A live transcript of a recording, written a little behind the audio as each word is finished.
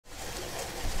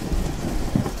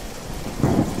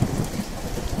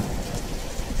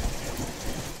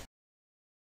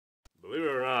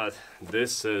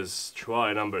this is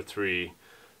try number 3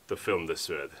 to film this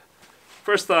with.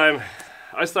 First time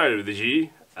I started with the G,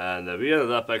 and we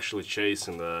ended up actually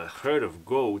chasing a herd of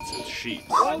goats and sheep,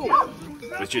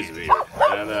 which is weird.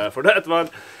 And for that one,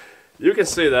 you can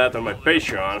see that on my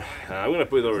Patreon. I'm gonna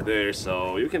put it over there,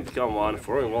 so you can become one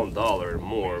for only $1 or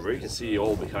more, where you can see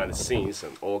all behind the scenes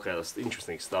and all kind of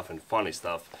interesting stuff and funny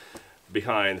stuff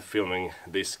behind filming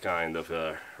this kind of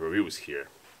reviews here.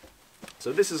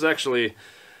 So this is actually,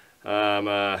 I'm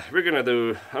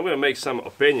gonna make some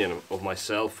opinion of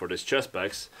myself for these chest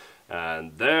packs,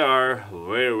 and they are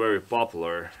very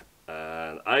popular,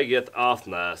 and I get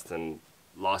often asked in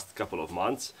last couple of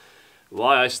months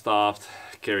why I stopped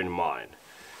carrying mine.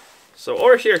 So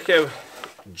over here I have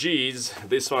G's,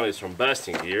 this one is from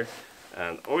Bastion Gear,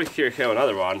 and over here I have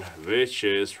another one which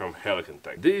is from Helikon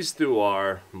Tex. These two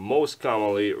are most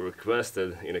commonly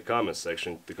requested in the comment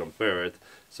section to compare it,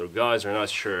 so guys are not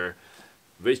sure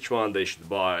which one they should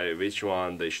buy, which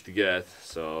one they should get,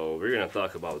 so we're gonna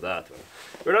talk about that one.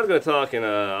 We're not gonna talk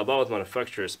about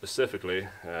manufacturers specifically,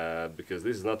 because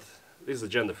this is a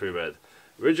gender-free vid.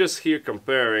 We're just here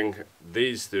comparing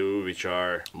these two, which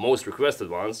are most requested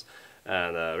ones,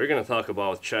 and we're gonna talk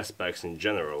about chest packs in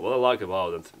general. What I like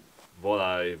about it,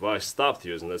 why I stopped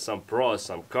using it, some pros,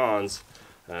 some cons,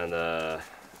 and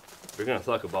we're gonna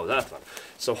talk about that one.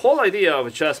 So whole idea of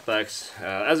a chest packs,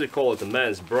 as we call it, the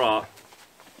men's bra.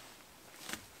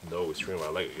 No, it's my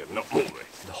leg again. No, move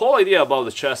it. The whole idea about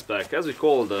the chest pack, as we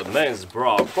call it, the men's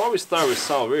bra, probably start with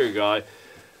some weird guy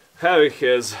having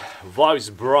his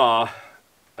wife's bra.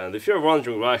 And if you're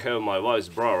wondering why I have my wife's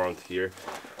bra around here,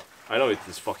 I know it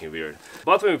is fucking weird.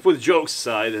 But when we put jokes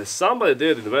aside, somebody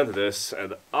did invent this,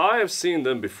 and I have seen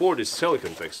them before this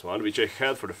Helikon Tex one, which I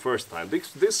had for the first time.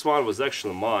 This one was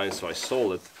actually mine, so I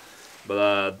sold it.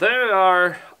 But they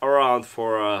are around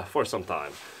for some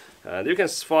time. And you can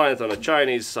find it on the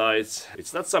Chinese sites.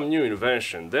 It's not some new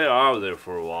invention, they are out there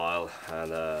for a while,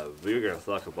 and we're gonna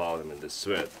talk about them in this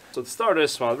vid. So to start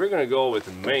this one, we're gonna go with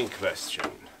the main question.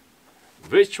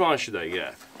 Which one should I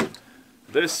get?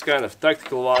 This kind of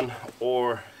tactical one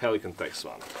or Helikon Tex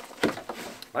one?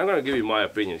 I'm gonna give you my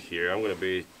opinion here. I'm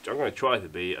gonna try to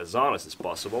be as honest as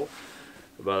possible.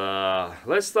 But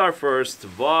let's start first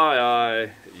why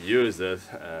I used it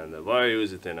and why I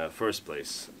use it in the first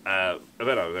place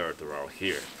when I wear it around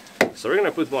here. So we're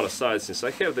gonna put one aside since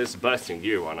I have this Bastion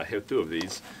Gear one. I have two of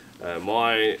these.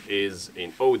 Mine is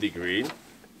in OD green.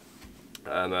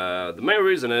 And the main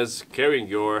reason is carrying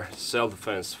your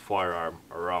self-defense firearm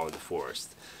around the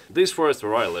forest. These forests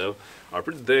where I live are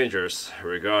pretty dangerous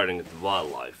regarding the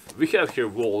wildlife. We have here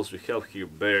wolves, we have here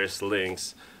bears,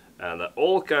 lynx, and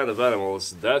all kind of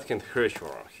animals that can hurt you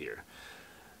around here.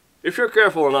 If you're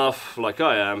careful enough, like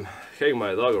I am, having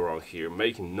my dog around here,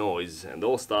 making noise and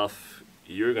all stuff,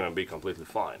 you're gonna be completely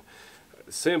fine.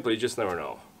 Simply, just never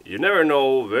know. You never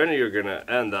know when you're gonna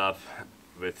end up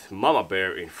with mama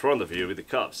bear in front of you with the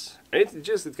cubs. And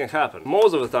it can happen.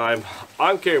 Most of the time,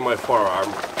 I'm carrying my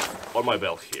firearm on my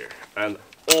belt here. And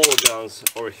all the guns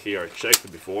over here are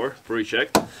checked before,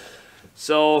 pre-checked.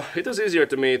 So it was easier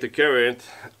to me to carry it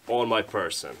on my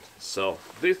person. So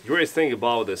the great thing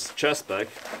about this chest pack,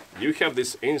 you have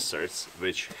these inserts,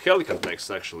 which Helikon Tex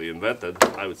actually invented,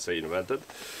 I would say invented.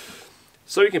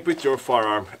 So you can put your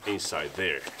firearm inside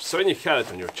there. So when you have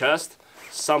it on your chest,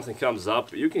 something comes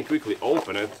up, you can quickly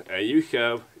open it and you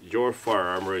have your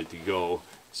firearm ready to go,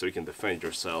 so you can defend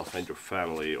yourself and your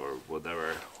family or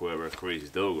whatever, whoever crazy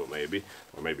doggo maybe,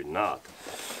 or maybe not.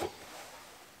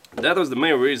 That was the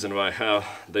main reason why I have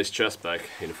this chest pack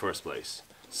in the first place.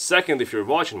 Second, if you're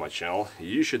watching my channel,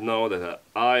 you should know that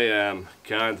I am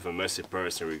kind of a messy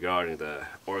person regarding the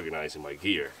organizing my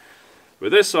gear.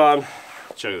 With this one,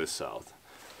 check this out.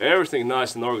 Everything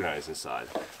nice and organized inside.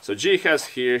 So G has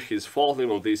here his fault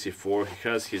level DC4, he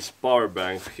has his power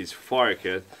bank, his fire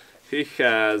kit, he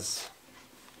has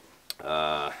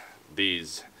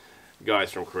these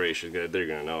guys from Croatia, they're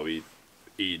gonna know we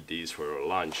eat these for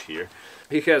lunch here.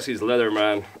 He has his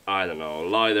Leatherman, I don't know,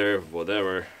 lighter,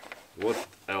 whatever. What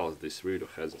else this weirdo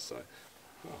has inside?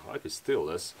 Oh, I could steal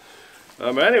this.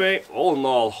 But anyway, all in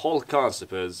all, whole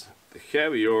concept is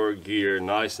have your gear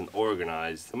nice and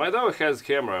organized. My dog has a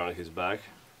camera on his back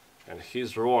and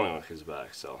he's rolling on his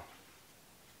back, so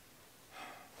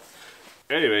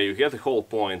anyway, you get the whole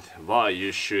point why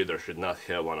you should or should not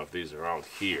have one of these around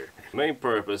here. The main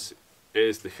purpose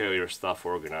is to have your stuff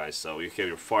organized. So you have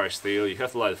your fire steel, you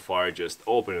have to light the fire, just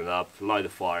open it up, light the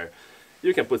fire.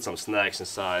 You can put some snacks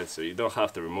inside so you don't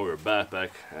have to remove your backpack,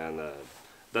 and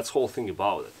that's the whole thing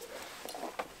about it.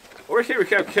 Over here we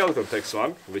have Helikon Tex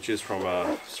one, which is from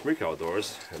Smrick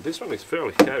Outdoors, and this one is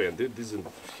fairly heavy, and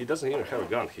he doesn't even have a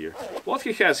gun here. What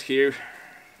he has here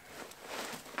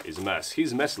is a mess.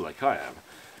 He's messy like I am.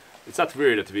 It's not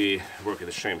weird that we work at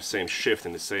the same shift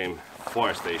in the same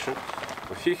fire station,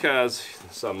 but he has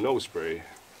some nose spray.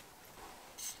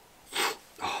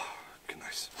 Oh,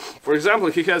 nice. For example,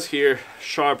 he has here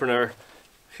sharpener,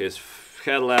 his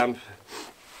headlamp.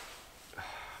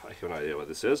 I have no idea what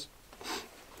this is.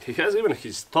 He has even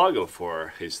his toggle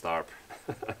for his tarp,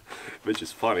 which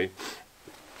is funny.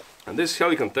 And this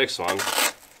Helikon Tex one,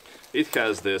 it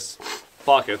has this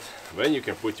pocket when you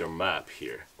can put your map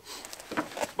here.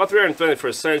 But we're in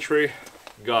 21st century,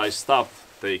 guys stopped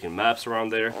taking maps around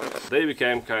there. They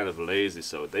became kind of lazy,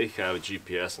 so they have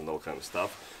GPS and all kind of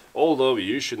stuff. Although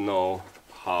you should know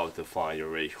how to find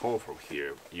your way home from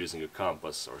here using a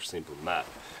compass or simple map.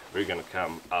 We're gonna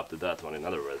come up to that one in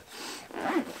another bit.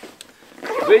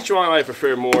 Which one I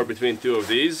prefer more between two of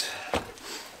these?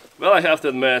 Well, I have to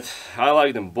admit, I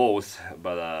like them both,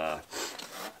 but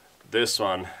this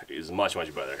one is much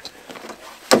better.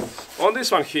 On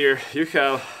this one here, you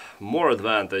have more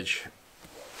advantage.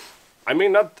 I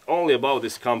mean, not only about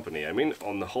this company, I mean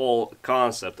on the whole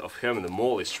concept of having the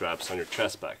molly straps on your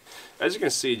chest pack. As you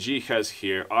can see, G has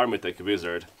here Army Tech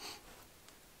Wizard.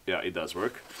 Yeah, it does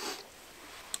work.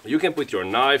 You can put your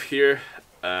knife here,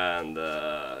 and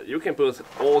you can put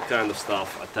all kind of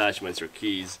stuff, attachments, your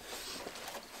keys.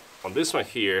 On this one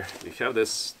here, you have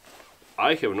this,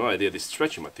 I have no idea, this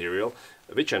stretchy material,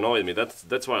 which annoyed me,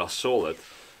 that's why I sold it.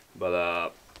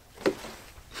 But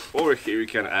over here you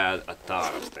can add a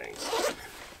ton of things.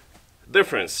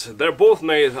 Difference, they're both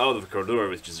made out of cordura,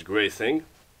 which is a great thing.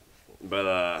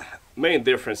 But main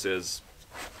difference is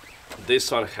this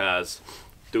one has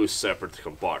two separate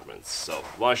compartments. So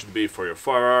one should be for your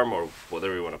firearm or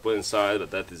whatever you want to put inside,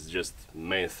 but that is just the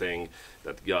main thing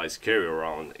that guys carry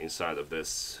around inside of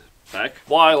this pack.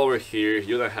 While over here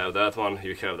you don't have that one,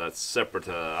 you have that separate,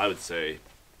 I would say,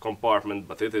 compartment,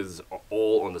 but it is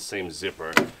all on the same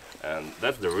zipper, and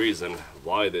that's the reason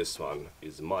why this one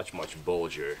is much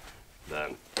bulgier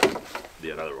than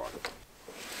the other one.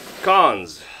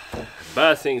 Cons,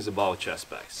 bad things about chest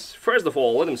packs. First of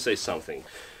all, let me say something.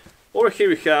 Over here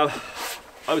we have,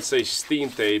 I would say, steam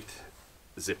taped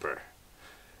zipper,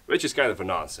 which is kind of a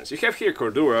nonsense. You have here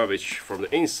cordura, which from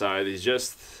the inside is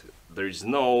just, there is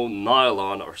no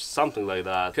nylon or something like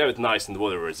that. You have it nice and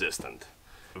water resistant.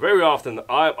 Very often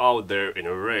I'm out there in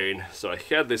the rain, so I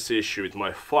had this issue with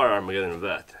my firearm getting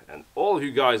wet. And all of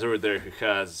you guys over there who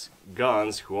has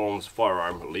guns, who owns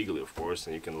firearm legally of course,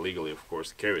 and you can legally of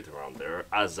course carry it around there,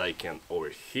 as I can over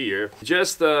here, it's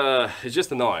just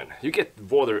annoying. You get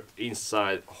water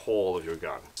inside the hole of your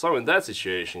gun. So in that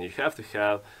situation you have to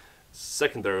have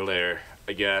secondary layer,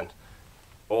 again,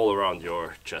 all around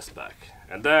your chest pack.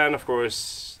 And then of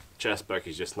course chest pack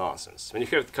is just nonsense. When you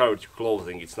have it covered with your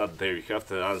clothing, it's not there, you have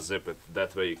to unzip it.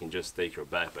 That way you can just take your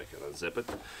backpack and unzip it.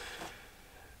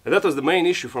 And that was the main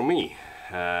issue for me.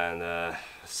 And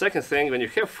second thing, when you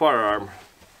have firearm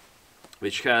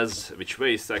which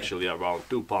weighs actually around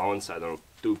 2 pounds, I don't know,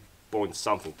 2 point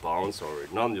something pounds, or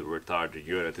non-retarded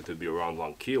unit, it would be around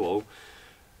 1 kilo.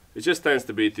 It just tends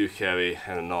to be too heavy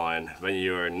and annoying when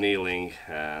you're kneeling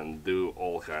and do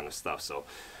all kind of stuff. So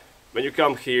when you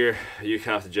come here, you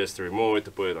have to just remove it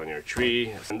to put it on your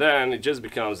tree, and then it just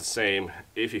becomes the same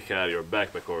if you have your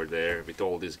backpack over there with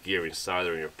all this gear inside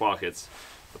or in your pockets.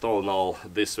 But all in all,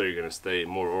 this way you're gonna stay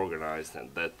more organized,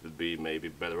 and that would be maybe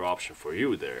a better option for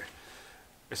you there.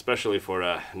 Especially for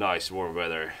a nice warm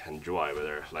weather and dry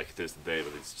weather like it is today,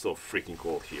 but it's so freaking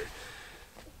cold here.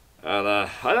 And I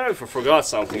don't know if I forgot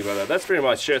something, but that's pretty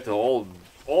much it.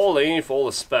 All the info, all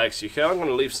the specs. I'm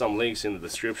gonna leave some links in the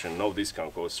description. No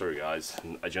discount code, sorry guys.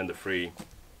 Agenda free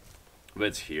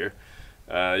vids here.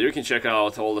 You can check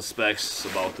out all the specs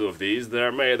about two of these.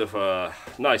 They're made of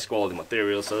nice quality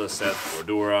materials, as I said,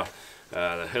 cordura.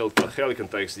 The Helikon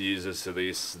Tex uses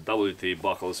these WT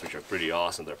buckles, which are pretty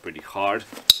awesome. They're pretty hard.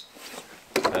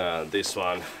 This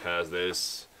one has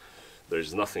this.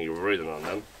 There's nothing written on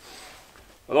them.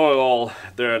 But all in all,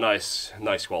 they're nice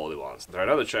quality ones. There are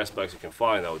other chest packs you can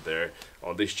find out there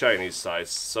on these Chinese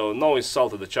sites, so no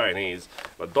insult to the Chinese,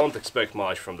 but don't expect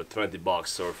much from the 20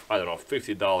 bucks or, I don't know,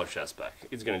 $50 chest pack.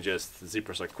 It's gonna just,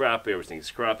 zippers are crappy, everything is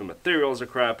crappy, materials are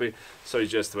crappy, so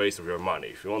it's just a waste of your money.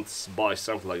 If you want to buy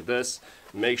something like this,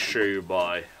 make sure you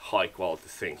buy high quality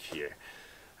thing here.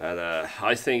 And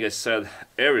I think I said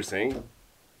everything,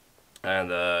 and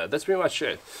that's pretty much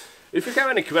it. If you have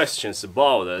any questions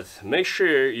about it, make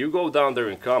sure you go down there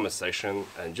in the comment section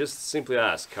and just simply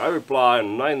ask. I reply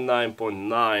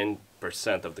 99.9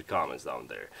 90% of the comments down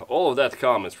there. All of that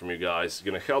comments from you guys is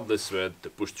gonna help this vid to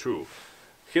push through.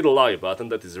 Hit the like button,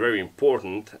 that is very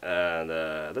important, and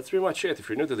that's pretty much it. If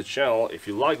you're new to the channel, if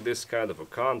you like this kind of a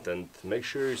content, make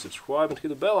sure you subscribe and hit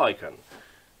the bell icon.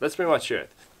 That's pretty much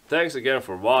it. Thanks again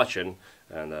for watching,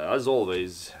 and as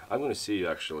always, I'm gonna see you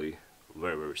actually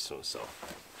very soon, so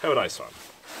have a nice one.